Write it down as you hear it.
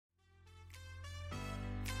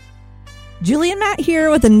Julie and Matt here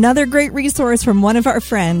with another great resource from one of our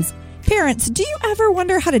friends. Parents, do you ever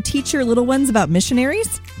wonder how to teach your little ones about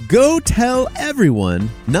missionaries? Go Tell Everyone,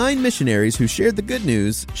 9 missionaries who shared the good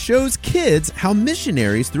news, shows kids how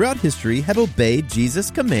missionaries throughout history have obeyed Jesus'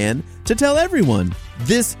 command to tell everyone.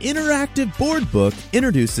 This interactive board book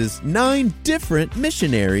introduces 9 different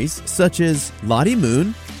missionaries, such as Lottie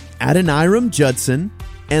Moon, Adoniram Judson,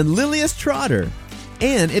 and Lilias Trotter.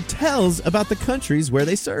 And it tells about the countries where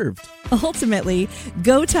they served. Ultimately,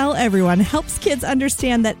 Go Tell Everyone helps kids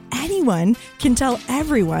understand that anyone can tell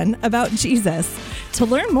everyone about Jesus. To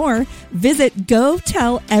learn more, visit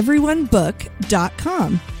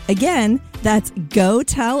gotelleveryonebook.com. Again, that's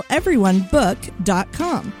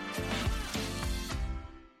gotelleveryonebook.com.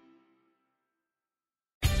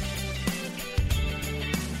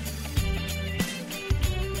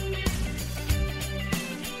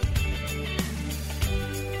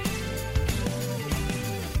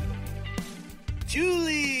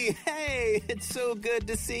 Julie, hey, it's so good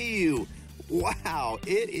to see you. Wow,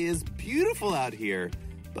 it is beautiful out here.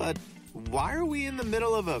 But why are we in the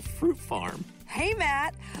middle of a fruit farm? Hey,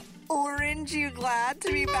 Matt. Aren't you glad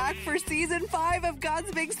to be back for season 5 of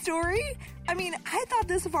God's Big Story? I mean, I thought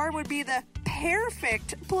this farm would be the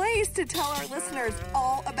perfect place to tell our listeners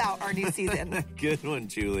all about our new season. Good one,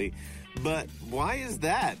 Julie. But why is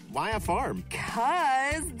that? Why a farm?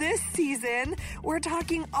 Because this season, we're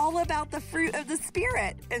talking all about the fruit of the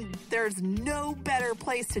Spirit. And there's no better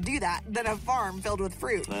place to do that than a farm filled with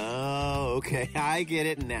fruit. Oh, okay. I get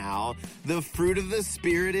it now. The fruit of the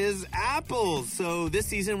Spirit is apples. So this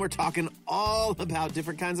season, we're talking all about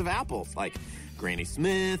different kinds of apples, like Granny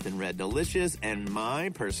Smith and Red Delicious, and my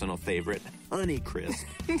personal favorite, Honeycrisp.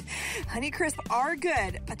 Honeycrisp are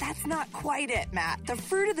good, but that's not quite it, Matt. The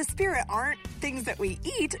fruit of the Spirit aren't things that we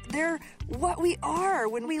eat. They're what we are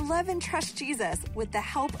when we love and trust Jesus with the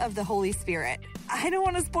help of the Holy Spirit. I don't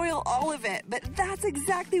want to spoil all of it, but that's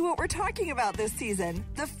exactly what we're talking about this season.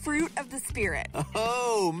 The fruit of the Spirit.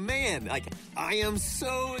 Oh, man. I am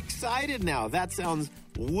so excited now. That sounds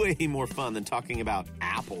way more fun than talking about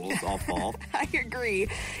apples all fall. I agree.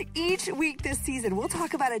 Each week this season, we'll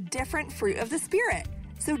talk about a different fruit of the Spirit.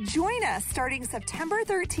 So join us starting September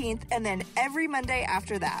 13th and then every Monday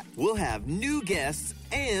after that. We'll have new guests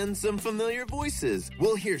and some familiar voices.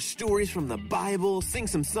 We'll hear stories from the Bible, sing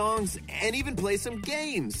some songs, and even play some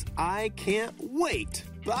games. I can't wait.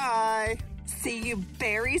 Bye. See you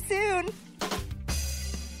very soon.